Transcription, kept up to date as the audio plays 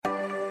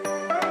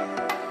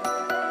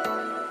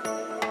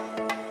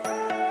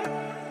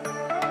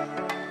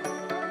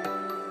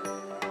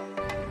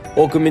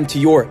Welcome into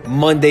your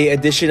Monday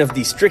edition of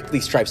the Strictly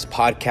Stripes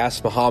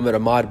podcast. Muhammad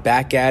Ahmad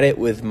back at it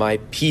with my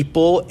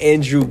people,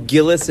 Andrew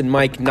Gillis and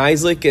Mike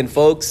Nislik. And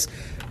folks,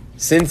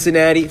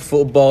 Cincinnati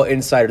Football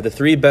Insider, the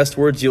three best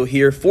words you'll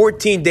hear: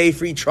 14-day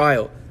free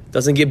trial.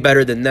 Doesn't get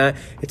better than that.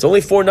 It's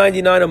only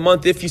 $4.99 a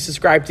month if you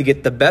subscribe to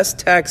get the best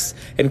texts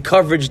and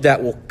coverage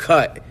that will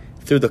cut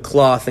through the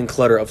cloth and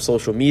clutter of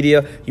social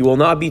media. You will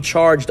not be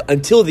charged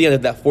until the end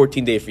of that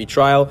 14-day free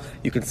trial.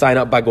 You can sign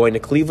up by going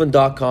to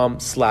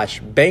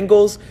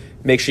cleveland.com/Bengals.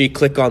 Make sure you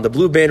click on the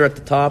blue banner at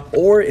the top,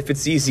 or if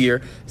it's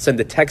easier, send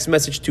a text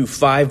message to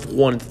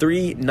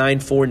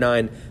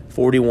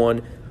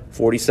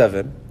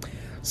 513-949-4147.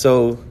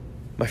 So,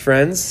 my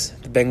friends,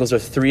 the Bengals are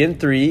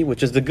 3-3,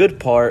 which is the good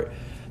part.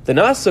 The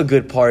not so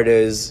good part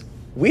is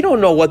we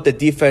don't know what the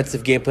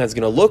defensive game plan is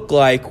going to look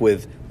like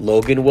with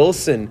Logan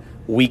Wilson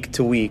week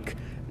to week.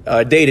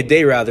 Day to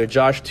day, rather.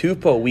 Josh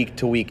Tupou week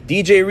to week.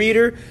 DJ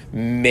Reader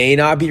may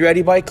not be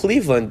ready by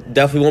Cleveland.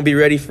 Definitely won't be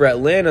ready for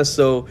Atlanta.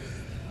 So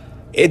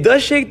it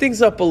does shake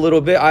things up a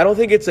little bit. I don't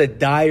think it's a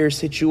dire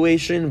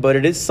situation, but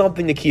it is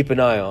something to keep an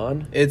eye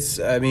on.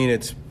 It's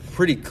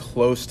pretty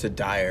close to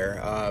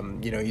dire.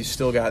 You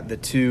still got the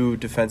two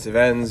defensive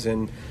ends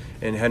and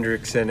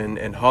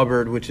Hendrickson and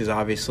Hubbard, which is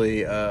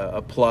obviously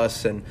a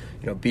plus. And,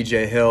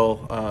 B.J.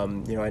 Hill,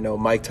 I know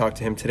Mike talked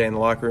to him today in the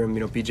locker room.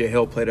 B.J.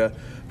 Hill played a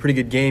pretty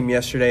good game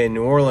yesterday in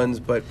New Orleans.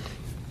 But,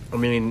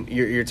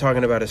 you're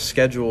talking about a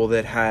schedule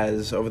that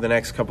has, over the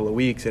next couple of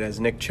weeks, it has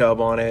Nick Chubb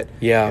on it.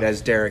 Yeah. It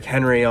has Derrick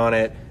Henry on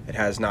it. It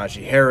has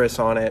Najee Harris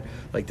on it.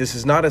 This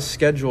is not a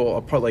schedule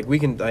apart.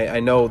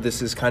 I know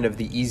this is kind of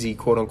the easy,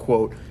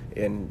 quote-unquote,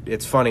 and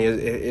it's funny.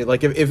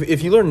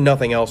 If you learn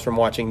nothing else from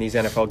watching these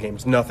NFL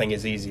games, nothing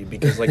is easy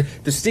because,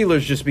 the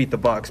Steelers just beat the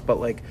Bucs. But,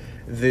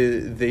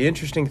 the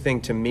interesting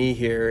thing to me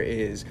here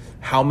is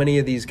how many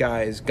of these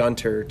guys,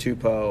 Gunter,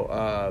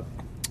 Tupou,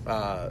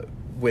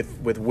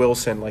 with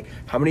Wilson,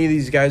 how many of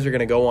these guys are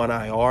going to go on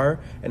IR,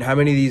 and how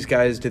many of these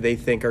guys do they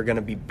think are going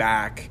to be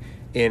back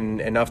in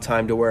enough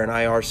time to where an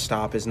IR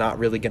stop is not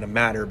really going to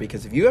matter?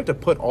 Because if you have to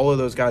put all of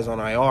those guys on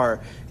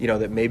IR,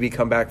 that maybe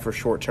come back for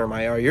short-term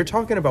IR, you're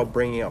talking about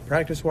bringing out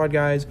practice squad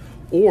guys,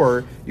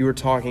 or you were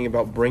talking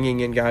about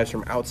bringing in guys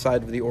from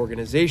outside of the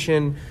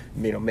organization.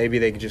 Maybe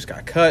they just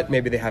got cut.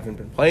 Maybe they haven't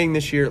been playing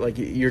this year.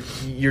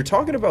 You're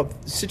talking about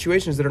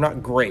situations that are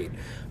not great.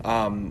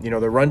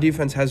 The run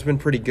defense has been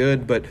pretty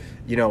good, but,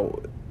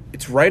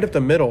 it's right up the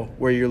middle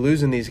where you're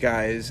losing these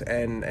guys,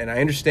 and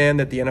I understand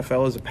that the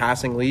NFL is a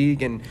passing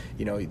league, and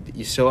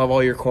you still have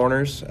all your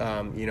corners,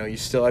 you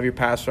still have your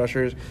pass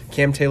rushers.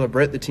 Cam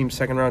Taylor-Britt, the team's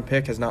second-round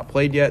pick, has not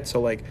played yet,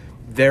 so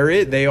there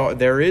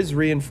is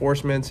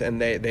reinforcements,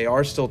 and they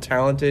are still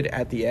talented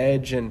at the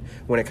edge and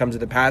when it comes to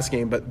the pass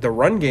game, but the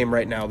run game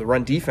right now, the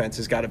run defense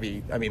has got to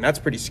be. That's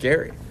pretty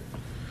scary.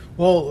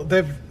 Well,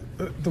 the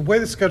way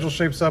the schedule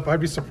shapes up,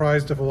 I'd be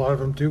surprised if a lot of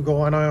them do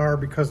go on IR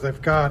because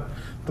they've got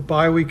the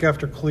bye week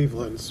after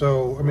Cleveland.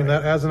 So, right.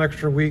 That adds an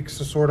extra week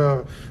to sort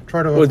of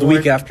try to avoid. The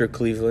week after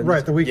Cleveland.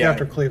 Right, the week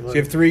after Cleveland. So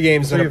you have 3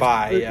 games and a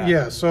bye.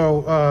 Yeah,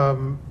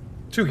 so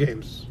 2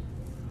 games,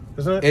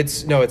 isn't it?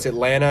 It's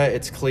Atlanta,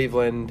 it's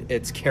Cleveland,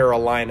 it's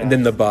Carolina. And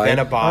then the bye. Then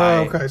a bye.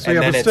 Oh, okay. So,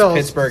 and then it's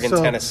Pittsburgh and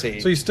Tennessee.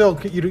 So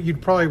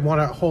you'd probably want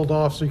to hold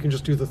off so you can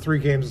just do the 3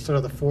 games instead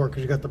of the 4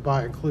 because you got the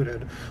bye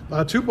included.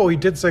 Tupou, he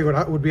did say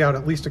would be out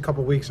at least a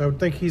couple weeks. I would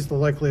think he's the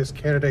likeliest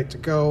candidate to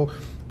go.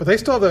 But they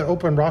still have that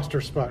open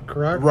roster spot,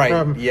 correct?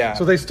 Right, yeah.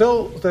 So they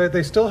still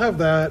have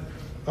that.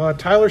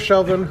 Tyler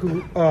Shelvin,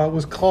 who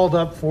was called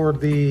up for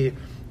the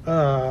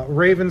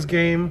Ravens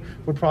game,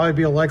 would probably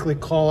be a likely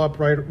call-up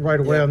right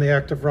away on the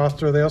active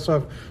roster. They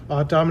also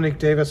have Dominique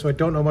Davis, who I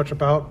don't know much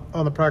about,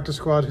 on the practice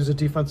squad, who's a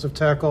defensive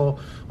tackle.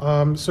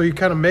 So you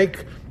kind of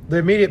make the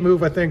immediate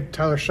move. I think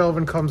Tyler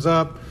Shelvin comes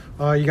up.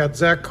 You got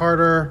Zach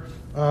Carter,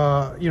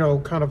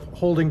 kind of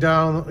holding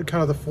down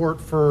kind of the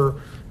fort for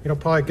 –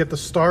 probably get the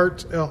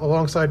start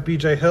alongside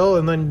B.J. Hill.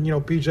 And then,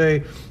 B.J.,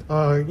 is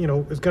going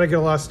to get a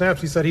lot of snaps.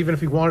 He said even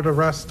if he wanted to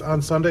rest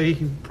on Sunday,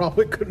 he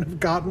probably couldn't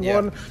have gotten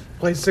one.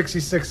 Played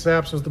 66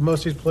 snaps, was the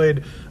most he's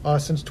played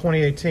since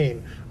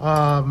 2018.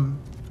 I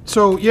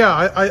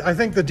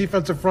think the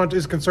defensive front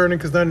is concerning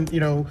because then,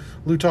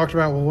 Lou talked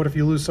about, well, what if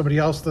you lose somebody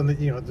else? Then,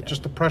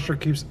 just the pressure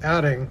keeps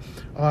adding.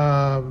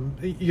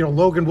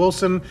 Logan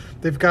Wilson,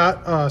 they've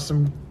got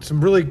some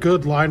really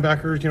good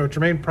linebackers.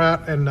 Jermaine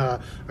Pratt and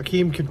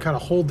Akeem can kind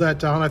of hold that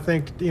down, I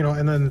think,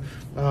 and then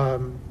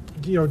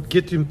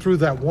get him through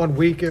that 1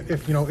 week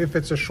if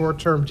it's a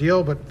short-term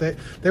deal. But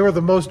they were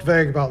the most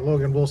vague about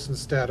Logan Wilson's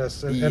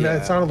status, and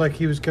it sounded like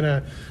he was going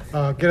to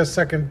get a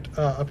second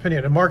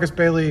opinion. And Marcus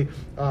Bailey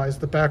is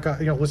the backup,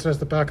 listed as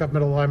the backup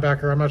middle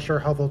linebacker. I'm not sure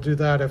how they'll do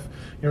that if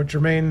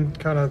Jermaine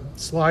kind of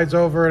slides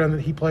over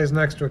and he plays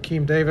next to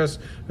Akeem Davis,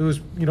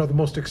 who's the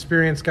most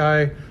experienced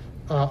guy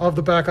of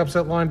the backups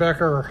at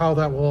linebacker, or how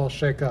that will all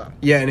shake up.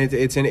 Yeah, and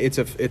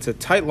it's a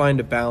tight line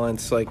to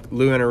balance, like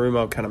Lou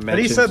Anarumo kind of mentioned.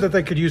 And he said that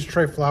they could use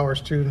Trey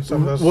Flowers too in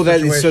some of those well,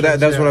 situations.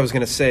 That's what I was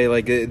going to say.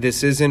 Like,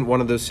 this isn't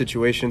one of those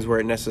situations where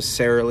it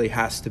necessarily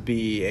has to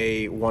be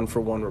a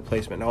one-for-one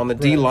replacement. Now, on the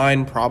D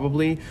line,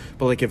 probably,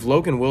 but like if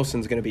Logan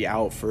Wilson's going to be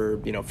out for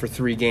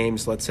 3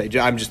 games, let's say,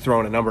 I'm just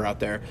throwing a number out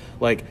there.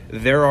 Like,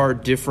 there are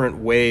different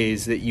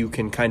ways that you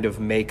can kind of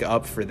make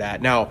up for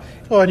that. Now,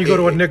 well, and you go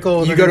to a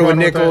nickel. You go to a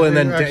nickel, and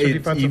then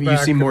you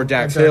see more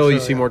Dax Hill, you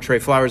see more Trey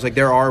Flowers. Like,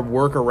 there are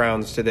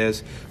workarounds to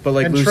this, but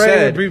like Lou Trey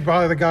said, would be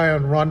probably the guy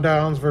on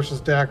rundowns versus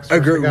Dax.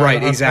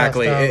 Right,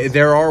 exactly.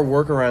 There are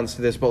workarounds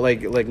to this, but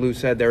like Lou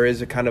said, there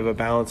is a kind of a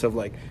balance of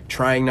like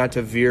trying not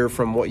to veer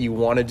from what you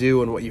want to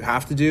do and what you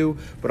have to do,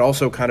 but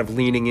also kind of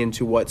leaning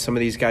into what some of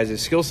these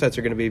guys' skill sets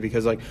are going to be,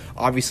 because like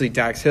obviously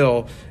Dax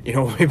Hill,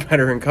 way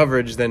better in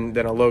coverage than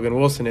a Logan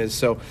Wilson is.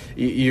 So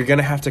you're going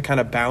to have to kind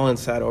of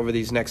balance that over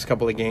these next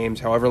couple of games,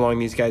 however long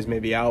these guys may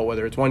be out,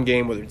 whether it's 1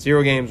 game, whether it's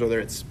 0 games, whether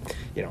it's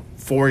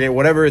 4 games,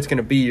 whatever it's going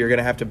to be. You're going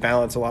to have to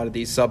balance a lot of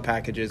these sub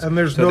packages, and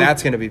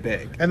that's going to be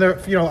big. And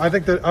I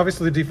think that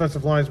obviously the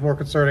defensive line is more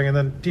concerning, and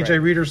then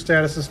DJ Reader's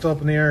status is still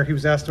up in the air. He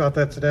was asked about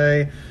that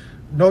today.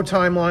 No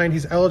timeline.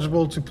 He's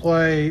eligible to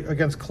play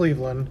against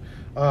Cleveland.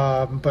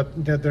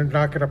 But they're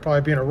not going to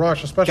probably be in a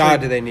rush, especially. God,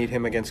 do they need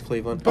him against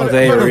Cleveland?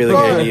 They really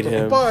going to need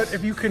him. But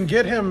if you can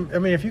get him,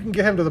 if you can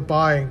get him to the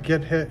bye and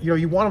get hit,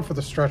 you want him for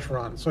the stretch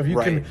run. So if you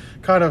can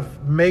kind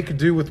of make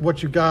do with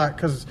what you got,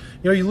 because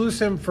you lose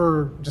him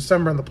for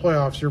December in the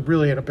playoffs, you're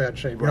really in a bad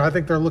shape. I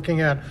think they're looking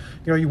at,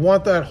 you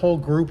want that whole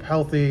group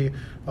healthy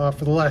for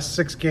the last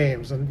 6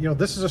 games, and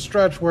this is a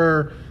stretch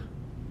where.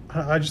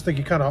 I just think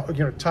you kind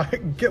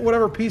of get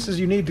whatever pieces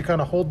you need to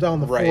kind of hold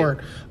down the fort,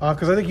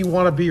 because I think you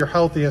want to be your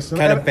healthiest.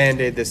 Kind of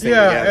Band-Aid this thing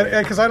together.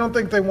 Yeah, because I don't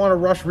think they want to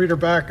rush Reader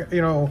back,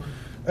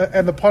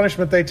 and the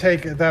punishment they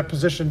take at that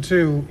position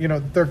too,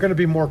 they're going to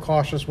be more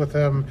cautious with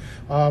him.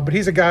 But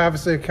he's a guy,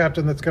 obviously a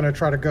captain, that's going to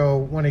try to go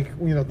when he,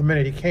 the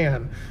minute he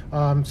can.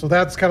 So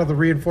that's kind of the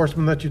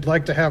reinforcement that you'd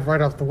like to have right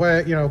off the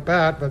way,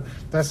 bat, but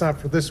that's not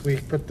for this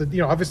week. But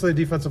obviously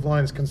the defensive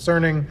line is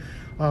concerning.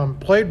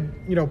 Played,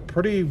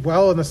 pretty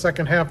well in the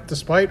second half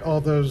despite all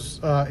those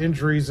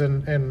injuries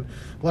and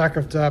lack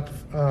of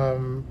depth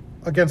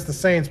against the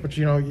Saints. But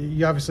you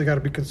obviously got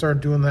to be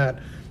concerned doing that,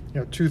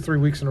 2-3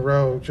 weeks in a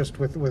row just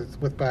with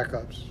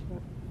backups.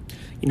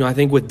 I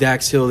think with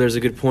Dax Hill, there's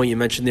a good point you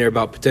mentioned there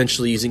about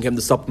potentially using him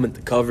to supplement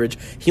the coverage.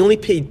 He only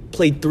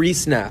played 3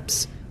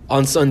 snaps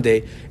on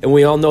Sunday, and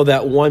we all know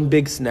that one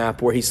big snap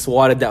where he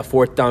swatted that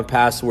 4th down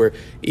pass where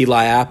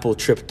Eli Apple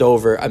tripped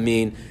over.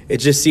 It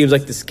just seems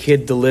like this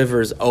kid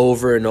delivers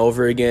over and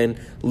over again.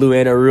 Lou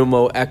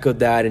Anarumo echoed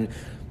that, and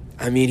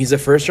he's a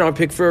first-round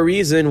pick for a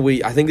reason.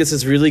 I think this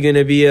is really going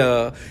to be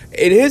in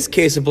his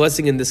case, a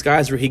blessing in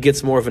disguise where he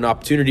gets more of an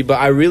opportunity, but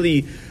I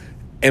really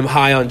am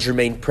high on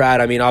Jermaine Pratt.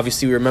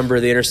 Obviously we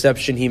remember the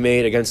interception he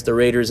made against the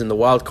Raiders in the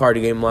wild card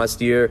game last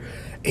year.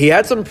 He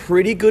had some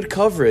pretty good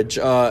coverage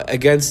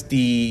against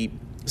the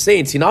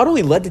Saints. He not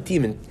only led the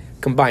team in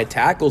combined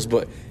tackles,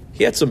 but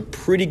he had some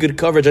pretty good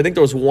coverage. I think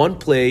there was one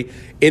play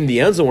in the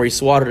end zone where he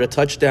swatted a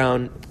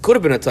touchdown, could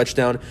have been a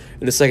touchdown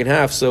in the second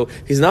half. So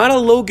he's not a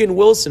Logan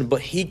Wilson, but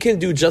he can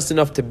do just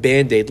enough to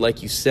Band-Aid,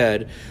 like you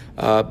said.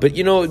 But,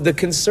 the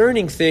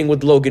concerning thing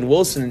with Logan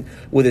Wilson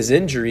with his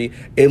injury,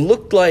 it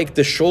looked like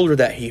the shoulder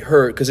that he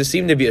hurt, because it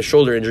seemed to be a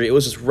shoulder injury, it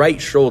was his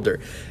right shoulder.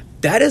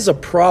 That is a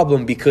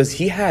problem because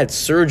he had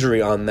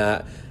surgery on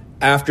that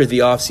after the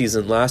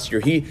offseason last year.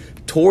 He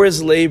tore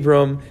his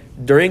labrum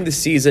during the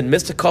season,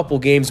 missed a couple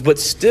games, but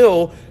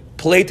still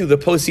played through the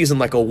postseason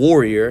like a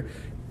warrior,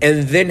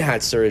 and then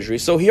had surgery.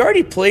 So he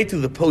already played through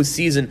the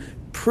postseason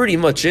pretty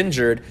much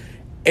injured,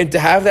 and to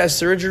have that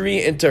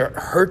surgery and to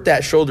hurt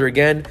that shoulder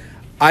again,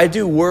 I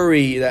do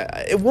worry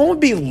that it won't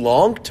be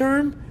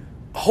long-term.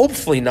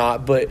 Hopefully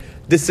not, but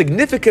the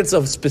significance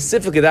of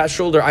specifically that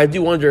shoulder, I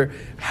do wonder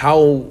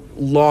how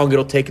long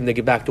it'll take him to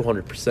get back to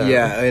 100%.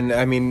 Yeah,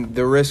 and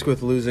the risk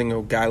with losing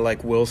a guy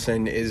like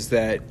Wilson is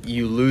that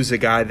you lose a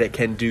guy that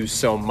can do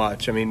so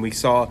much. We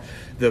saw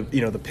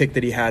the pick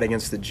that he had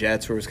against the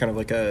Jets, where it was kind of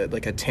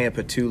like a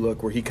Tampa 2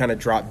 look, where he kind of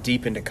dropped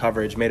deep into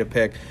coverage, made a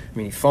pick.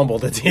 he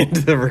fumbled at the end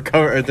of the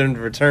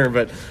return,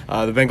 but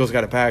the Bengals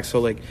got it back.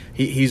 So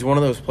he's one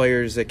of those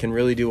players that can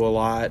really do a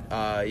lot.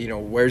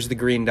 Wears the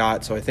green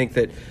dot, so I think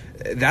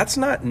that's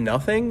not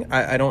nothing.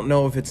 I don't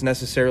know if it's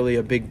necessarily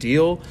a big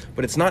deal,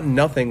 but it's not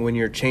nothing when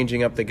you're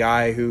changing up the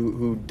guy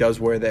who does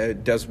wear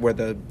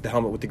the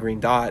helmet with the green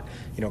dot,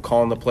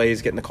 calling the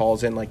plays, getting the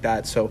calls in like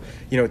that. So,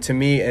 to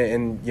me,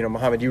 and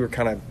Muhammad, you were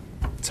kind of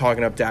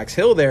talking up Dax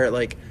Hill there.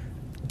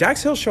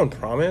 Dax Hill's shown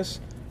promise,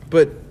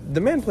 but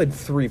the man played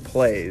 3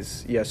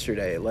 plays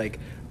yesterday.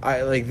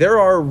 There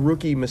are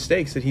rookie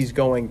mistakes that he's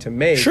going to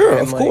make. Sure,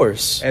 of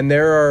course. And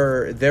there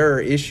are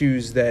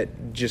issues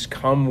that just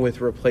come with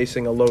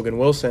replacing a Logan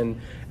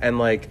Wilson. And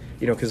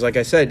because like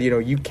I said,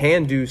 you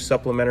can do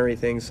supplementary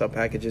things, sub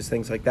packages,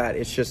 things like that.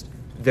 It's just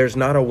there's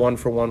not a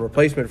one-for-one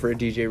replacement for a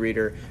DJ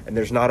Reader, and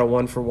there's not a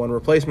one-for-one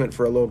replacement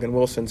for a Logan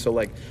Wilson. So,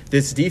 like,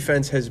 this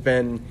defense has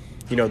been,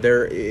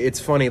 it's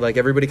funny, like,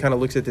 everybody kind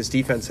of looks at this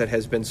defense that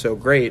has been so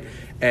great,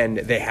 and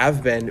they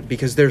have been,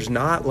 because there's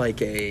not,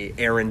 like, a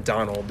Aaron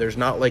Donald. There's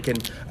not, like,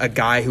 a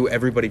guy who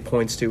everybody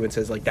points to and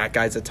says, like, that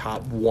guy's a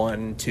top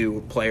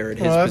 1-2 player at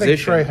his I position. think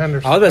Trey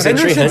Henderson. I was about to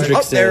say Trey Henderson's Hendrickson.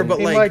 up there, but,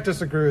 He like, might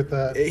disagree with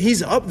that.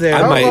 he's up there.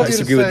 I would might love you to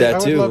disagree with say-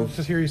 that, too. I would love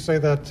to hear you say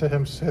that to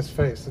his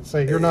face and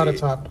say, you're not a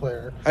top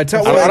player. I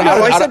said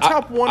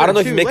top 1 I don't know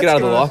or if you 2. make it Let's out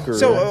of the go. locker room.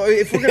 So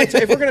if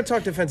we're gonna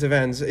talk defensive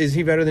ends, is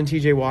he better than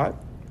TJ Watt?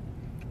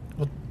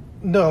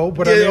 No,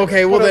 but Yeah, I mean,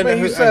 okay, well, but then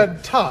you who-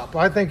 said top.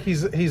 I think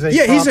he's a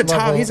Yeah, top he's a top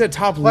level. he's a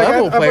top Like,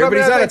 level player, but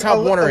he's I not a think top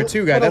 1 or a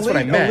 2 guy. but That's what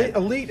I meant.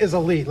 Elite is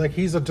elite. Like,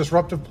 he's a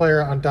disruptive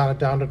player on down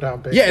to down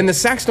basis. Yeah, and the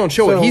sacks don't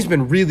show it. He's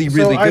been really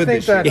so I good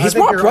think this year. that, Yeah, he's I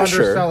think more you're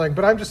pressure. underselling.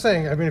 But I'm just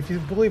saying. I mean, if you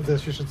believe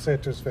this, you should say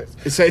it to his face.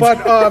 Say it-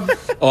 But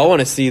Oh, I want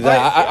to see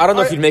that. I don't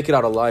know if I- you'd make it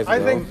out alive, I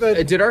though. think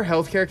that Did our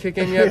healthcare kick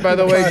in yet? By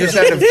the way, just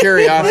out of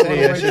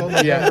curiosity, I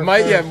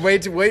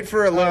should, wait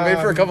for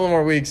a couple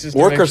more weeks. Just to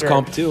make Workers' sure.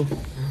 comp, too.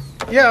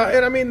 yeah,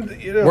 and I mean,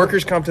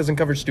 Workers' comp doesn't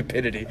cover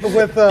stupidity.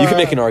 with You can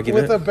make an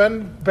argument. with a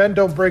bend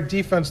don't break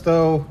defense,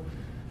 though.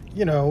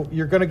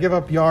 You're going to give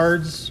up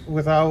yards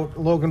without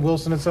Logan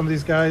Wilson and some of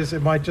these guys.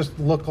 It might just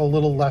look a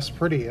little less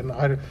pretty, and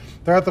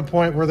they're at the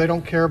point where they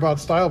don't care about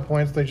style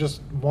points. They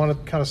just want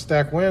to kind of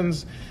stack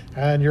wins.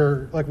 And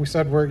you're, like we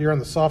said, you're in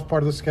the soft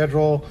part of the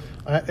schedule,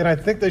 and I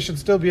think they should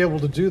still be able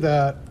to do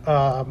that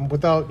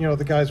without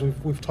the guys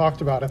we've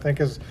talked about. I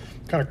think as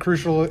kind of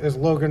crucial as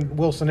Logan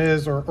Wilson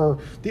is, or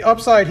the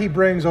upside he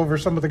brings over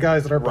some of the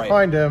guys that are Right.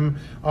 behind him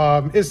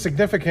is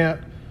significant.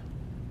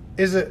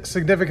 Is it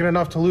significant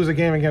enough to lose a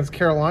game against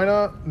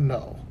Carolina?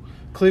 No.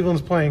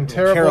 Cleveland's playing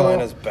terrible.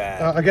 Carolina's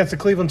bad. Against a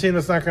Cleveland team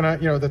that's not going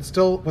to, that's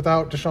still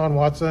without Deshaun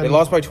Watson. They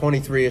lost by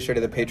 23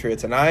 yesterday to the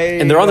Patriots, and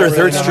they're on their don't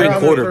third know. string They're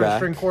on their quarterback.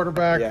 Third-string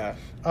quarterback.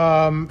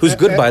 Yeah. Who's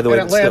good, by the way,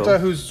 And Atlanta, still.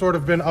 who's sort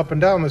of been up and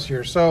down this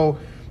year. So,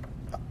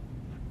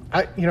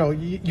 I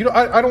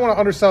don't want to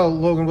undersell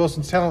Logan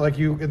Wilson's talent like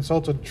you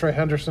insulted Trey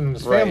Henderson and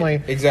his Right,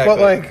 family. exactly.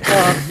 But like,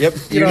 Yep,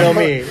 you know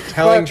me,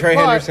 telling Trey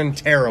Henderson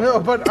terrible. No,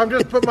 but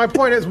but my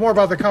point is more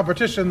about the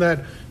competition, that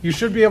you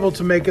should be able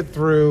to make it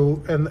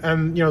through,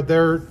 and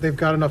they've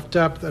got enough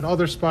depth at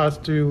other spots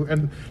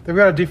and they've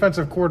got a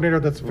defensive coordinator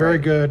that's very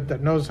Right. good,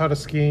 that knows how to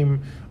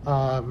scheme,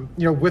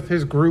 with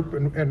his group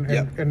and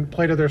Yep.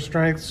 play to their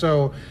strengths.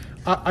 So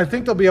I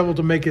think they'll be able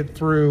to make it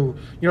through.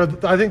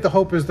 I think the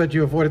hope is that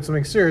you avoided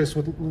something serious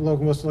with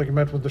Logan Wilson, like you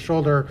mentioned with the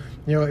shoulder.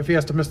 If he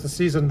has to miss the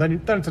season,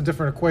 then it's a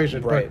different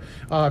equation. Right.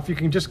 But if you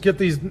can just get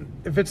these,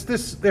 if it's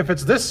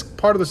this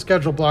part of the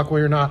schedule block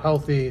where you're not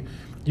healthy,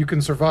 you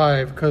can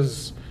survive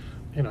because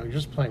you're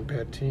just playing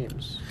bad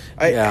teams.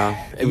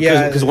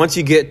 Because once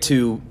you get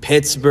to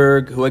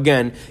Pittsburgh, who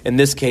again in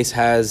this case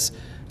has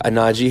a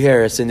Najee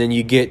Harris, and then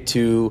you get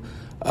to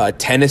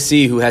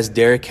Tennessee, who has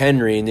Derrick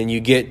Henry, and then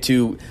you get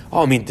to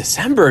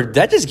December.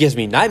 That just gives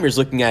me nightmares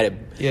looking at it.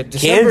 Yeah,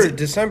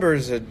 December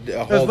is a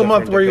whole That's the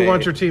month different where you debate.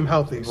 want your team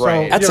healthy. So,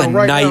 Right. That's a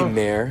right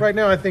nightmare. Now, right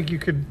now, I think you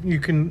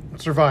can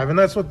survive, and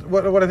that's what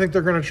I think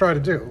they're going to try to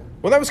do.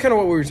 Well, that was kind of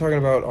what we were talking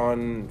about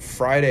on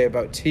Friday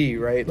about T,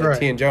 right? Like Right.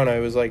 T and Jonah. It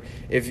was like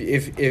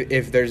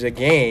if there's a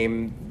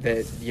game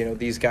that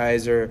these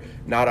guys are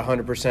not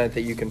 100%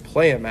 that you can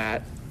play them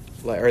at,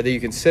 or that you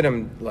can sit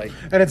him like.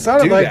 And it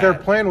sounded do like their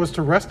that. plan was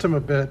to rest him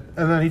a bit,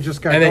 and then he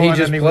just got And then going, he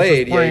just and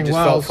played. was playing he just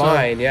well, felt so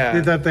fine. Yeah.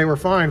 that they were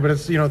fine. But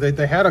it's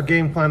they had a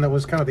game plan that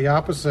was kind of the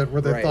opposite,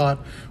 where they Right.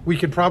 thought we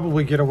could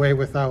probably get away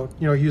without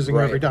using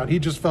Right. every down. He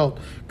just felt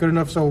good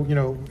enough, so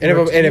And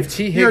if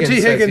T. you're Higgins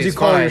T. says Higgins, he's you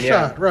call your fine,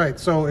 yeah. shot, right?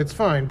 So it's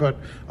fine. But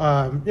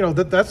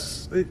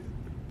that's.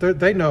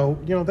 They know,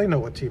 they know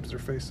what teams they're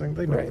facing.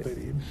 They know Right. what they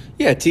need.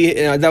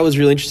 Yeah, that was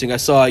really interesting. I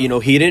saw,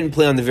 he didn't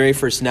play on the very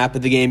first snap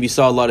of the game. You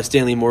saw a lot of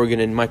Stanley Morgan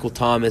and Michael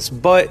Thomas.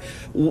 But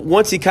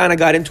once he kind of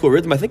got into a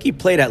rhythm, I think he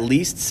played at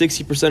least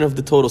 60% of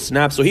the total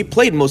snaps. So he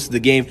played most of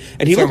the game,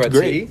 and he Talking looked about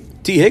great.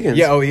 T. Higgins.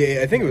 Yeah,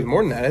 I think it was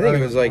more than that. I think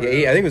it was like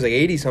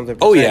 80 something.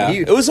 Oh, yeah.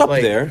 It was up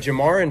there.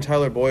 Jamar and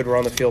Tyler Boyd were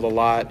on the field a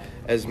lot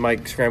as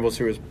Mike scrambles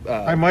through his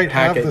I might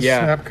packet. have the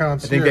snap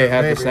counts I think here, they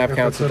have maybe, the snap if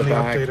counts it's at the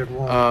in the back. updated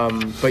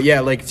one. But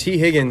yeah, like T.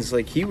 Higgins,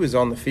 like he was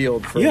on the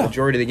field for the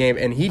majority of the game,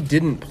 and he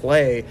didn't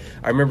play.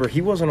 I remember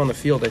he wasn't on the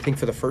field. I think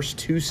for the first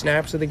 2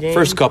 snaps of the game.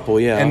 First couple,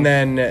 yeah. And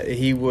then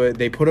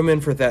they put him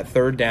in for that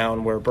third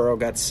down where Burrow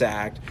got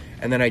sacked.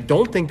 And then I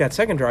don't think that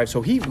second drive.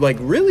 So he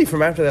really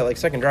from after that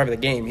second drive of the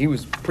game, he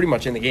was pretty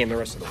much in the game the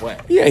rest of the way.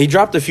 Yeah, he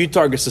dropped a few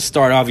targets to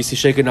start, obviously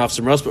shaking off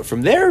some rust. But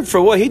from there, for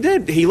what he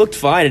did, he looked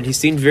fine, and he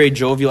seemed very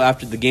jovial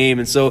after the game.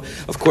 And so,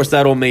 of course,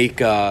 that'll make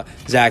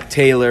Zach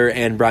Taylor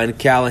and Brian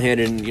Callahan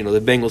and the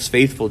Bengals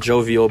faithful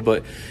jovial.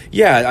 But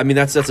yeah,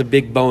 that's a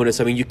big bonus.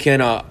 You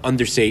cannot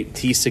understate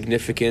T's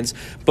significance.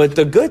 But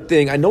the good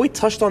thing, I know we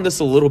touched on this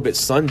a little bit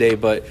Sunday,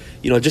 but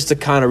just to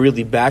kind of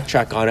really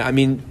backtrack on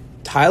it,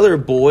 Tyler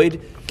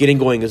Boyd getting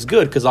going is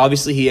good because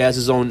obviously he has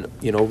his own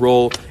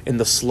role in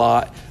the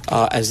slot,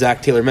 as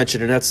Zach Taylor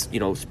mentioned, and that's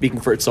speaking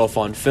for itself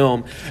on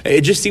film.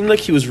 It just seemed like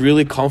he was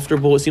really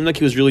comfortable. It seemed like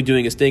he was really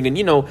doing his thing, and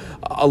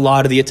a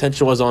lot of the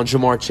attention was on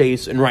Jamar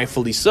Chase, and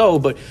rightfully so.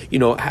 But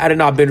had it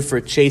not been for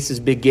Chase's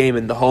big game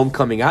and the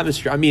homecoming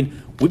atmosphere, I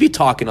mean, we'd be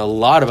talking a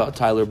lot about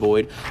Tyler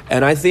Boyd,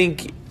 and I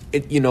think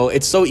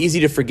it's so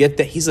easy to forget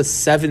that he's a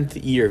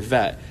 7th-year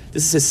vet.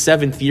 This is his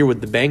 7th year with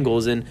the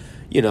Bengals, and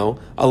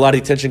a lot of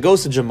the attention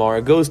goes to Jamar,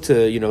 it goes to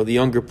the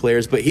younger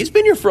players, but he's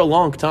been here for a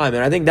long time,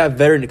 and I think that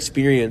veteran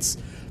experience,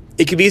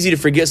 it can be easy to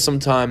forget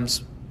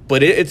sometimes,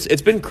 but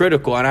it's been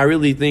critical, and I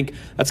really think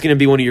that's going to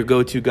be one of your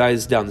go-to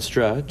guys down the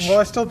stretch. Well,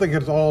 I still think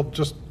it's all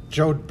just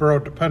Joe Burrow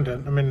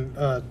dependent. I mean,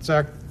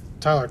 Zach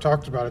Tyler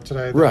talked about it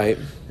today. Right.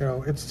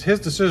 It's his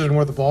decision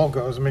where the ball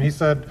goes. I mean, he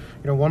said,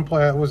 one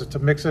play was it to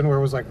Mixon where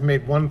it was like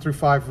made 1 through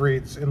 5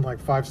 reads in like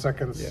 5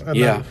 seconds.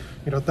 Yeah.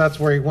 And then, that's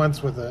where he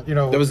went with it.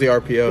 That was the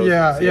RPO.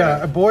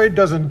 Yeah. Boyd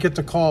doesn't get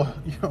to call,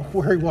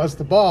 where he wants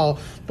the ball.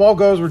 Ball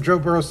goes where Joe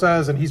Burrow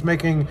says, and he's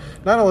making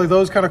not only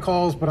those kind of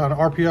calls, but on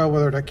RPO,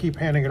 whether to keep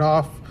handing it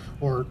off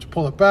or to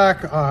pull it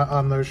back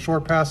on those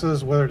short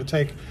passes, whether to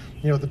take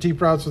the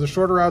deep routes or the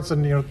shorter routes.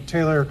 And,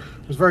 Taylor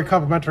was very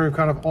complimentary of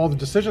kind of all the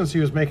decisions he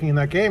was making in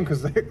that game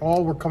because they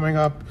all were coming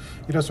up,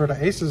 sort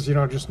of aces,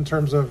 just in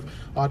terms of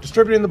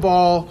distributing the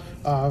ball,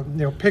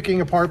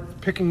 picking apart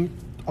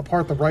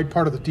the right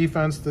part of the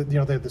defense, they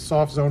had the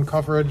soft zone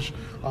coverage,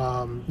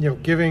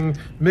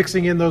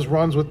 mixing in those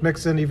runs with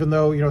Mixon, even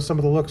though, some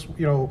of the looks,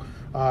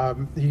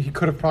 he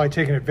could have probably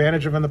taken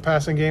advantage of in the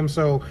passing game.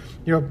 So,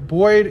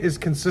 Boyd is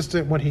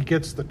consistent when he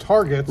gets the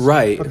targets.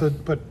 Right.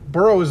 But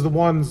Burrow is the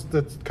ones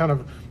that kind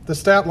of the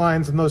stat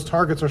lines and those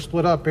targets are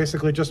split up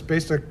basically just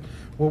basic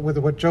with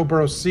what Joe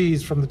Burrow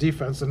sees from the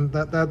defense. And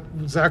that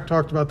Zach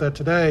talked about that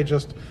today,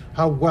 just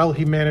how well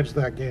he managed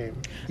that game.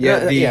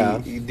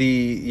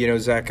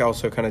 Zach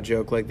also kind of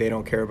joked like they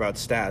don't care about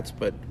stats,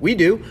 but we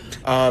do.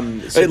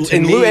 And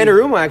Lou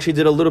Anarumo actually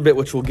did a little bit,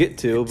 which we'll get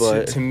to.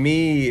 But to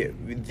me,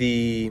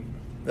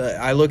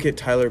 I look at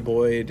Tyler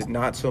Boyd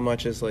not so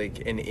much as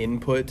like an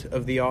input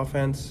of the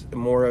offense,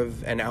 more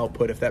of an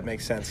output, if that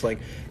makes sense. Like,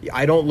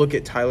 I don't look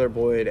at Tyler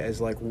Boyd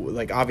as like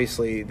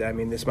obviously, I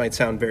mean, this might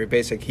sound very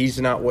basic. He's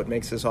not what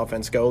makes this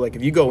offense go. Like,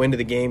 if you go into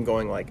the game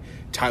going like,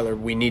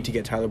 we need to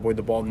get Tyler Boyd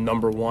the ball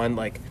number one,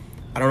 like,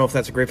 I don't know if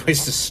that's a great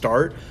place to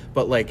start,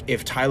 but like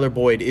if Tyler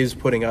Boyd is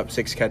putting up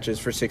 6 catches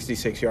for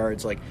 66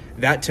 yards, like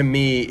that to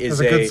me is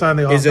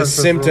a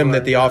symptom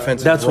that the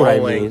offense is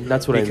rolling.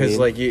 That's what I mean. Because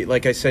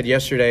like I said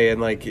yesterday,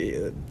 and like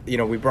I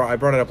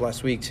brought it up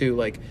last week too.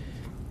 Like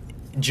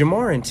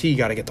Jamar and T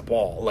got to get the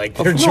ball. Like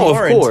they're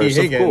Jamar and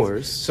T Higgins. Of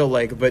course. So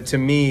like, but to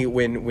me,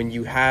 when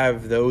you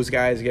have those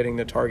guys getting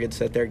the targets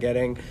that they're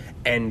getting,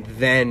 and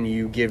then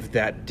you give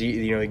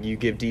you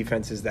give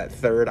defenses that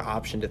third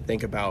option to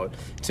think about.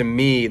 To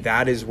me,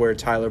 that is where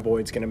Tyler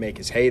Boyd's going to make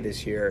his hay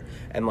this year.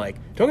 And like,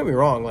 don't get me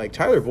wrong, like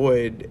Tyler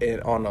Boyd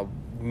on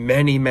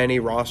many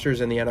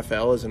rosters in the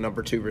NFL is a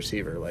number 2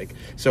 receiver. Like,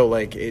 so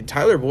like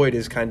Tyler Boyd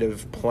is kind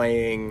of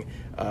playing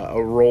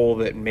a role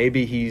that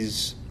maybe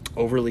he's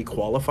overly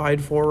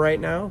qualified for right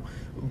now,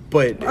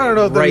 but I don't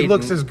know that he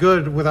looks as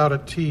good without a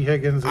T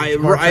Higgins. I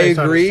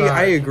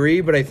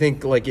agree, but I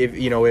think like if the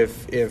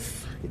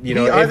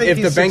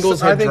Bengals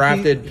had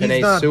drafted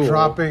Penei Sewell,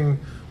 dropping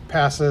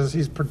passes,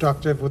 he's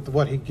productive with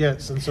what he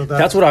gets, and so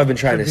that's what I've been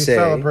trying to say.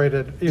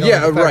 Celebrated,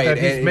 that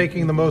he's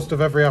making the most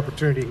of every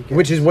opportunity he gets,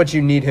 which is what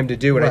you need him to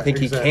do, and I think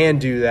he can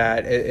do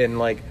that. And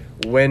like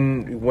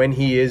when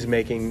he is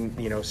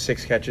making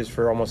 6 catches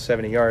for almost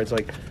 70 yards,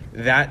 like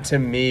that to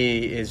me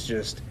is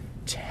just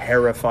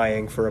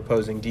terrifying for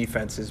opposing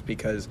defenses,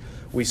 because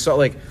we saw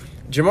like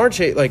Jamar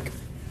Chase, like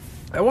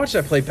I watched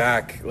that play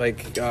back,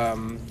 like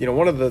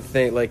one of the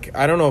things, like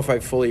I don't know if I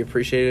fully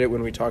appreciated it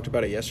when we talked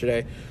about it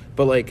yesterday,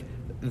 but like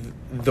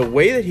the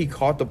way that he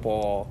caught the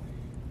ball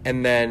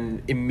and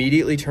then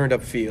immediately turned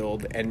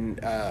upfield,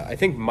 and I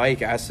think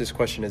Mike asked this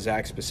question to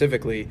Zach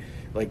specifically,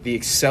 like the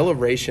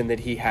acceleration that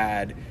he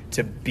had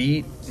to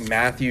beat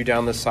Matthew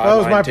down the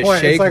sideline, to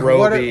shake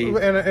Roby.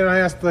 And I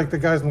asked like the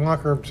guys in the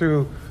locker room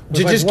too,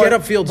 to just get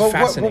upfield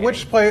fascinating.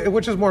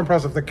 Which is more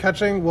impressive? The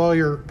catching while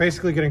you're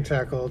basically getting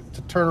tackled,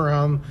 to turn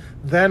around,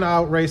 then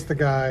outrace the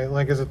guy.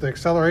 Like, is it the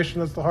acceleration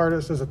that's the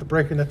hardest? Is it the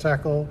breaking the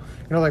tackle?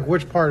 Like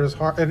which part is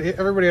hard? And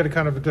everybody had a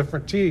kind of a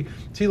different. T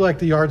liked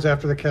the yards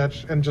after the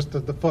catch and just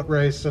the foot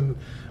race. And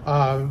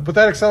but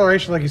that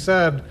acceleration, like you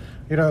said,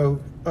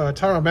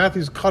 Tyrann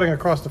Mathieu's cutting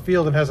across the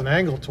field and has an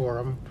angle to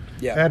him,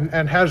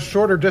 and has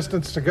shorter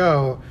distance to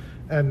go,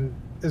 and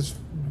is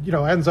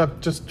ends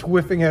up just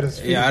whiffing at his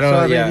feet.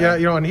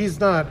 And he's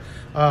not,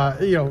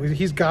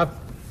 he's got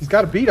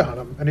a beat on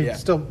him, and he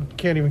still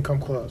can't even come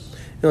close.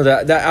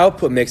 That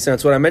output makes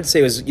sense. What I meant to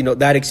say was,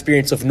 that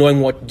experience of knowing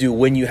what to do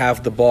when you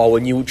have the ball,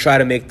 when you try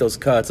to make those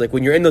cuts. Like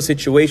when you're in those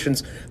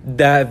situations,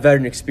 that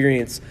veteran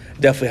experience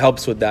definitely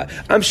helps with that.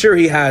 I'm sure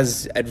he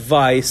has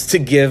advice to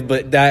give,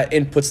 but that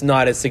input's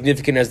not as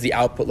significant as the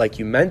output, like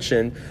you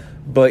mentioned.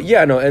 But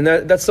and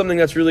that's something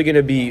that's really going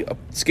to be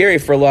scary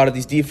for a lot of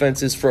these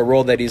defenses, for a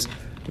role that he's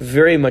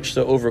very much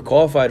so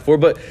overqualified for.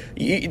 But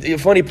a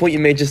funny point you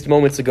made just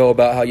moments ago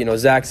about how,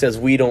 Zach says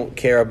we don't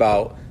care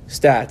about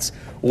stats.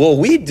 Well,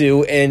 we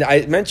do, and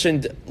I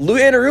mentioned Lou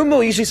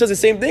Anarumo usually says the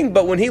same thing,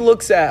 but when he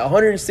looks at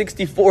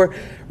 164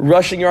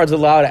 rushing yards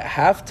allowed at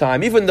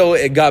halftime, even though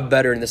it got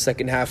better in the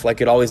second half like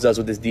it always does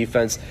with his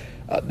defense,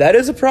 that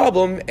is a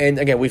problem. And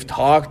again, we've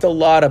talked a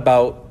lot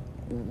about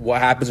what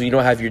happens when you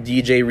don't have your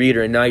DJ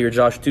Reader and now you're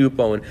Josh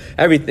Tupou and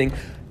everything.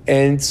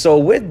 And so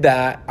with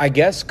that, I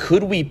guess,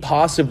 could we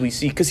possibly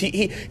see, because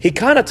he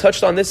kind of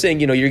touched on this saying,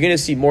 you're going to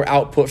see more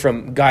output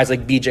from guys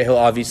like BJ Hill,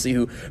 obviously,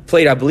 who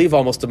played, I believe,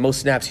 almost the most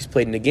snaps he's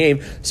played in the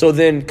game. So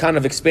then kind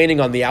of expanding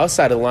on the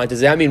outside of the line, does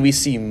that mean we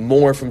see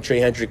more from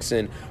Trey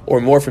Hendrickson or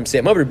more from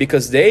Sam Hubbard?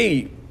 Because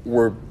they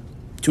were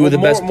two of the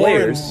best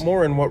players.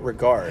 More in what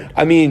regard?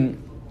 I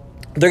mean,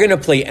 they're going to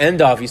play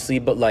end, obviously,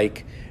 but,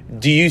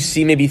 do you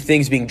see maybe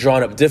things being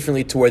drawn up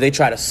differently to where they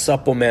try to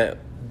supplement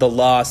the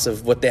loss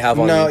of what they have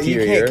on the interior?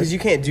 No, you can't, because you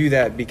can't do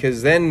that,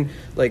 because then,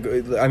 like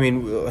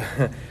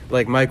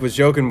Mike was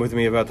joking with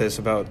me about this,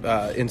 about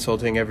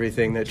insulting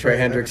everything that Trey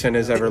Hendrickson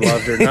has ever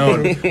loved or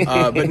known.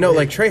 But no,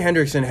 Trey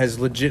Hendrickson has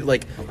legit,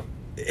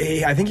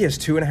 I think he has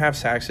 2.5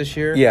 sacks this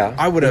year. Yeah,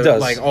 I would have,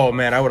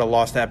 I would have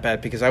lost that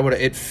bet, because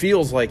it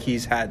feels like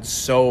he's had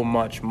so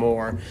much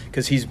more,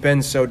 because he's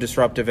been so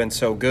disruptive and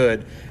so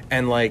good,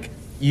 and,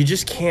 you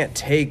just can't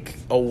take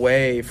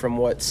away from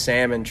what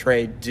Sam and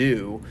Trey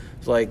do.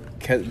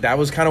 That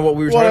was kind of what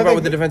we were talking about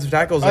with the defensive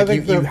tackles.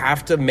 You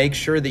have to make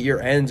sure that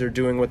your ends are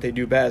doing what they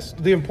do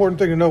best. The important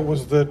thing to note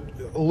was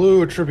that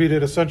Lou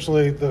attributed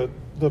essentially the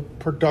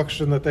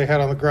production that they had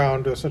on the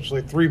ground to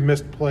essentially 3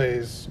 missed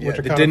plays, which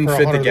accounted didn't for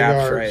fit 100 the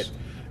gaps, yards. right?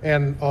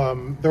 And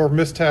there were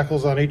missed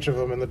tackles on each of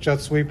them. In the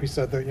jet sweep, he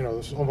said that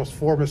there's almost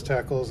 4 missed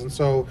tackles, and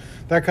so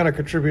that kind of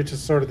contributes to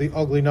sort of the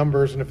ugly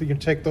numbers. And if you can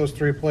take those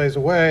 3 plays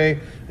away,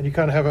 and you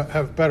kind of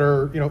have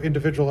better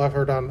individual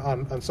effort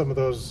on some of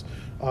those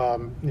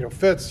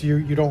fits,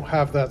 you don't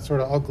have that sort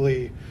of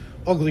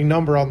ugly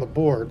number on the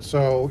board.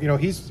 So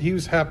he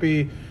was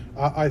happy.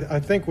 I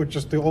think with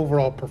just the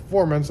overall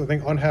performance. I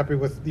think unhappy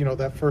with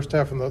that first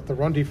half and the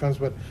run defense,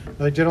 but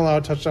they did allow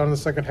a touchdown in the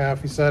second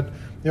half. He said,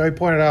 he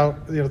pointed out,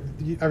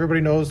 everybody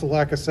knows the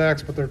lack of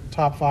sacks, but they're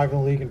top 5 in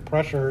the league in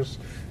pressures,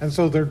 and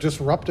so they're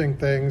disrupting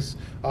things.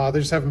 They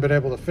just haven't been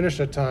able to finish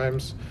at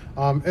times.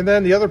 And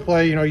then the other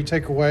play, you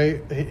take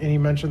away, and he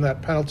mentioned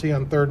that penalty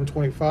on 3rd and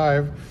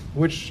 25,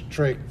 which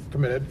Trey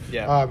committed.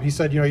 Yeah. He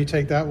said, you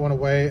take that one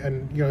away,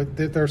 and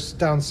they're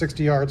down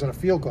 60 yards on a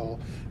field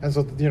goal, and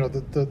so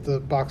the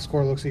box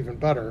score looks even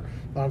better.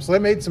 So they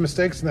made some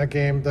mistakes in that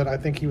game that I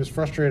think he was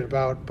frustrated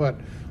about, but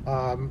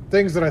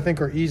things that I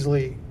think are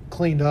easily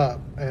cleaned up,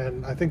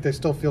 and I think they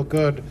still feel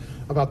good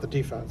about the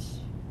defense.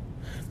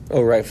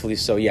 Oh, rightfully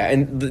so, yeah.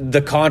 And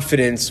the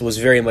confidence was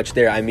very much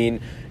there. I mean,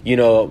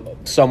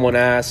 someone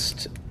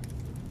asked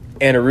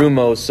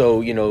Anarumo,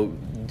 so,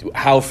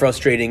 how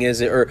frustrating is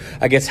it, or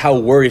I guess how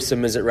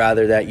worrisome is it,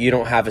 rather, that you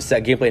don't have a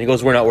set game plan? He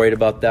goes, we're not worried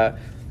about that.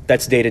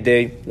 That's day to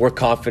day. We're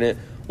confident.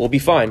 We'll be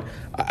fine.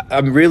 I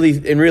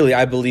believe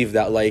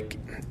that,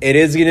 it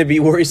is going to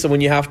be worrisome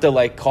when you have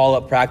to, call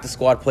up practice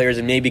squad players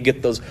and maybe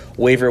get those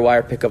waiver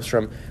wire pickups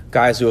from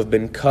guys who have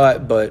been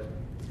cut, but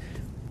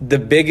the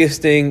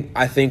biggest thing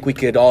I think we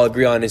could all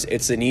agree on is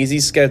it's an easy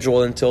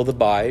schedule until the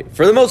bye,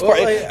 for the most part,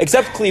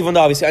 except Cleveland,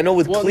 obviously. I know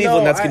with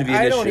Cleveland that's going to be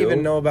an issue. I don't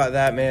even know about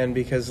that, man,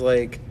 because,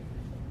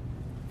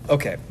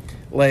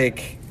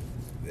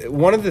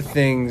 one of the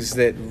things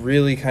that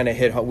really kind of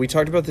hit home, we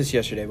talked about this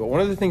yesterday, but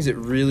one of the things that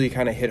really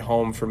kind of hit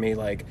home for me,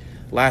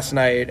 last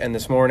night and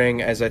this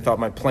morning, as I thought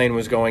my plane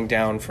was going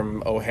down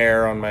from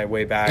O'Hare on my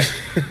way back,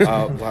 it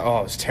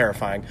was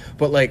terrifying.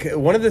 But,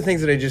 one of the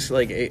things that I just,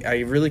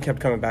 I really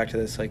kept coming back to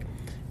this,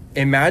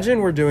 imagine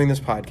we're doing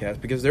this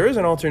podcast, because there is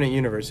an alternate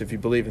universe, if you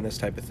believe in this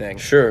type of thing.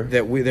 Sure.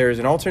 There is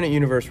an alternate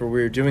universe where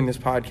we're doing this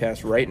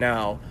podcast right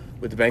now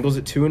with the Bengals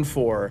at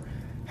 2-4,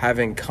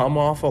 having come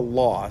off a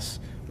loss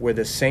where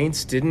the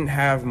Saints didn't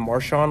have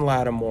Marshawn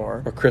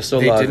Lattimore, or Chris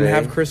Olave. They didn't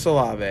have Chris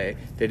Olave. They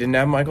didn't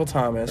have Michael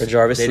Thomas. Or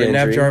Jarvis They Landry.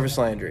 didn't have Jarvis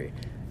Landry.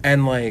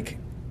 And,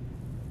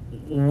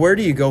 where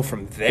do you go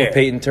from there? Or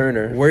Peyton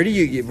Turner. Where do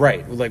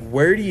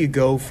you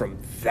go from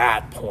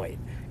that point?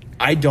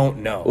 I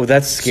don't know. Oh,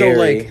 that's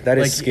scary. That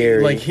is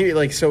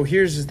scary. So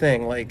here's the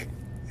thing.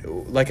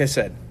 Like I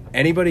said,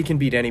 anybody can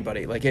beat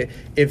anybody.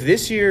 If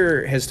this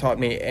year has taught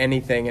me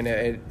anything, and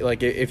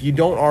if you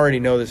don't already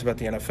know this about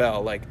the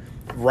NFL,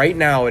 right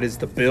now it is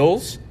the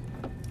Bills,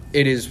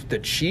 it is the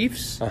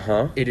Chiefs,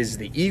 it is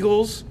the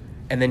Eagles,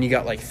 and then you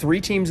got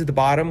 3 teams at the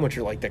bottom, which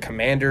are the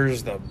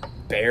Commanders, the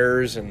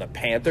Bears, and the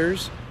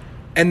Panthers.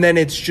 And then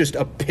it's just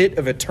a pit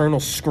of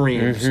eternal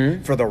screams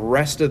for the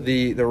rest of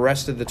the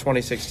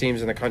 26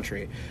 teams in the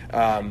country.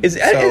 I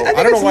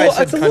don't know why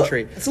I said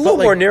country. It's a little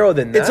more narrow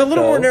than that. It's a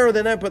little more narrow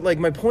than that, but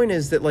my point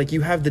is that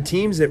you have the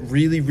teams that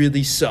really,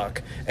 really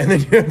suck, and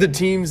then you have the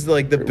teams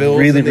like the Bills,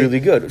 really, really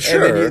good,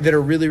 sure, that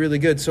are really, really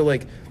good. So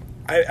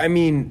I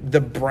mean,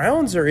 the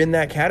Browns are in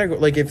that category.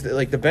 If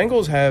the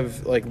Bengals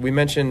have, we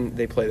mentioned,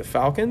 they play the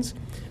Falcons,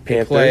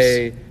 Panthers.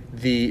 they play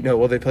they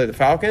play the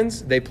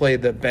Falcons. They play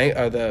the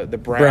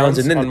Browns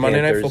and then on the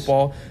Monday Night Panthers.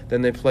 Football.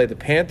 Then they play the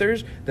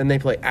Panthers. Then they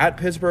play at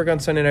Pittsburgh on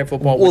Sunday Night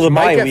Football. Well, which the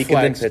might bye get week and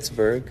then flexed.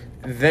 Pittsburgh.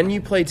 Then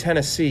you play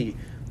Tennessee.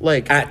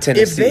 Like At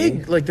Tennessee.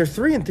 if they they're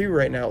 3-3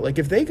 right now. Like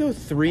if they go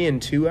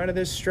 3-2 out of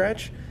this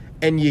stretch,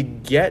 and you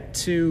get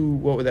to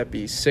what would that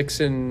be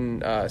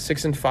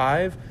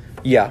 6-5?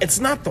 Yeah. It's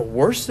not the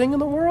worst thing in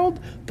the world,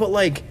 but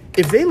like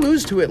if they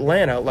lose to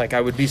Atlanta, like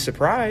I would be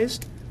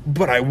surprised,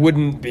 but I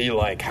wouldn't be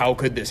like, how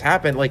could this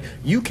happen? Like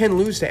you can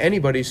lose to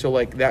anybody, so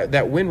like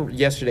that win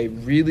yesterday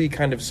really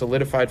kind of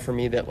solidified for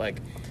me that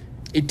like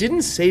it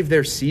didn't save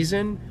their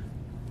season,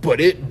 but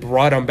it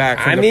brought them back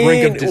from the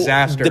brink of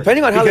disaster.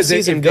 Depending on how the Because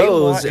season if they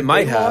goes, it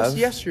might if they lost have.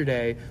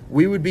 yesterday,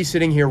 we would be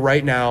sitting here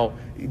right now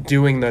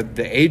doing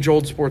the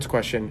age-old sports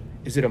question: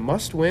 is it a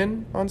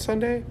must-win on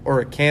Sunday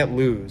or a can't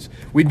lose?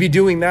 We'd be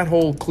doing that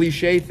whole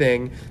cliche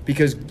thing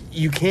because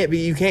you can't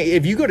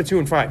if you go to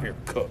 2-5, you're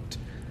cooked.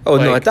 Oh,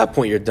 no, at that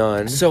point, you're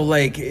done. So,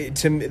 like,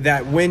 to me,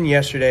 that win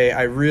yesterday,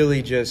 I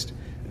really just,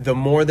 the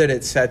more that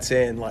it sets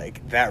in,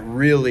 like, that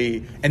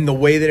really, and the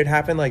way that it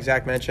happened, like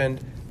Zach mentioned,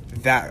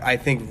 that I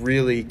think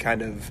really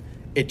kind of,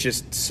 it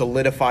just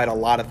solidified a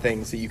lot of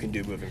things that you can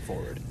do moving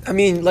forward. I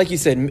mean, like you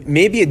said,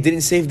 maybe it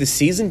didn't save the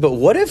season, but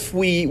what if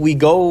we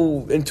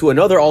go into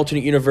another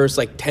alternate universe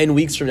like 10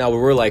 weeks from now where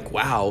we're like,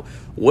 wow,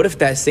 what if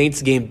that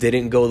Saints game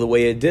didn't go the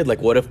way it did?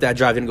 Like, what if that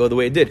drive didn't go the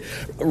way it did?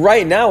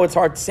 Right now, it's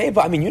hard to say,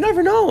 but I mean, you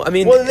never know. I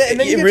mean,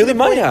 it really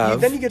might have.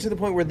 Then you get to the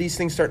point where these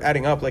things start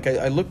adding up. Like,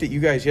 I looked at you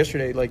guys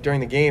yesterday, like, during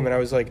the game, and I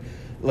was like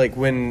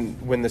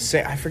when the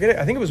Saints, I forget it,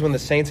 I think it was when the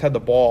Saints had the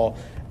ball,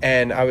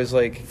 and I was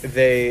like, if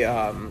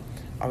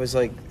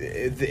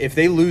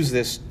they lose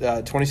this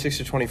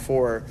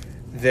 26-24,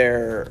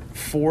 their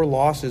 4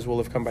 losses will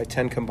have come by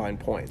 10 combined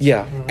points.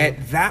 Yeah. Mm-hmm.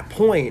 At that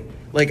point,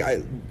 like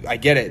I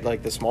get it,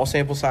 like the small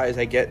sample size,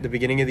 I get the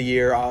beginning of the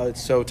year,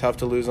 it's so tough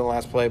to lose in the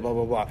last play, blah,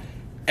 blah, blah.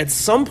 At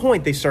some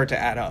point, they start to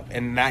add up.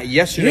 And that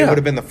yesterday would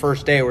have been the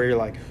first day where you're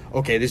like,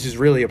 okay, this is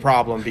really a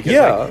problem because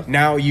like,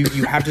 now you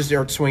have to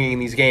start swinging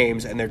these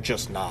games, and they're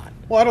just not.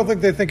 Well, I don't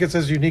think they think it's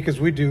as unique as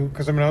we do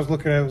because, I mean, I was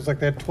looking at it, it was like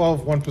they had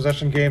 12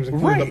 one-possession games,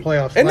 including the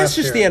playoffs And last that's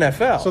just year. the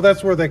NFL. So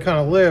that's where they kind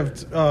of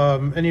lived.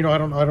 And, you know, I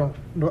don't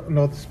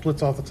know the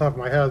splits off the top of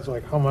my head, so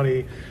like how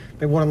many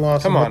they won and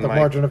lost and what the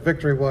margin of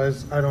victory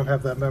was. I don't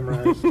have that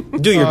memorized.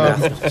 Do your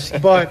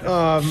math. But,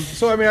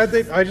 so, I mean,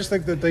 I just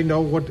think that they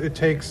know what it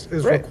takes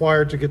is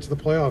required to get to the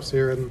playoffs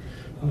here, and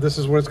this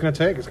is what it's going to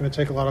take. It's going to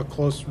take a lot of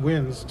close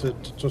wins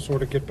to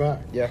sort of get back.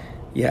 Yeah.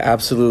 Yeah,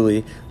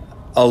 absolutely.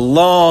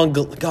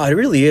 It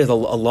really is a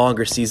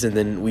longer season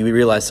than we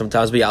realize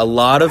sometimes. But yeah, a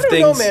lot of things. I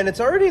don't know, man. It's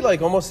already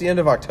like almost the end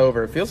of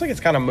October. It feels like it's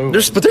kind of moving.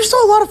 But there's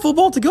still a lot of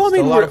football to go. I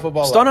mean, we're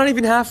still not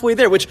even halfway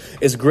there, which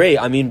is great.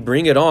 I mean,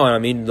 bring it on. I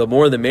mean, the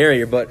more the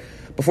merrier. But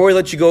before we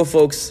let you go,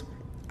 folks,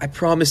 I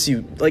promise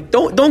you, like,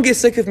 don't get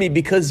sick of me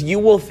because you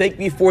will thank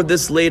me for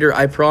this later.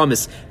 I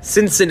promise.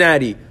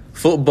 Cincinnati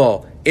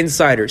Football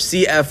Insider,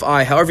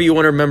 CFI, however you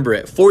want to remember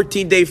it.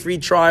 14-day free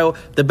trial,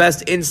 the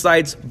best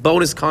insights,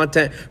 bonus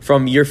content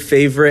from your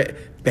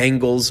favorite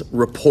Bengals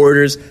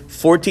reporters.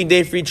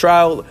 14-day free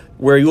trial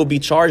where you will be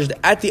charged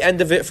at the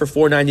end of it for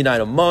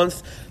 $4.99 a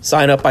month.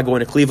 Sign up by going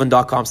to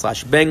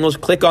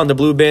cleveland.com/Bengals. Click on the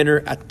blue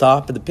banner at the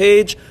top of the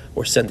page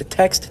or send a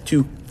text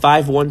to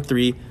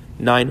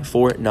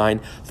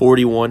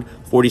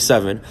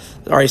 513-949-4147.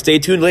 All right, stay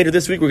tuned. Later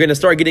this week, we're going to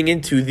start getting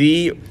into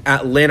the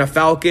Atlanta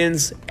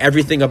Falcons,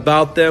 everything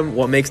about them,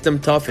 what makes them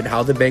tough, and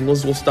how the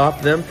Bengals will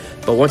stop them.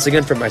 But once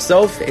again, for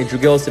myself, Andrew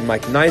Gillis, and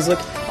Mike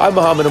Neislick, I'm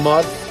Muhammad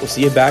Ahmad. We'll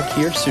see you back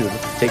here soon.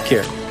 Take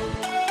care.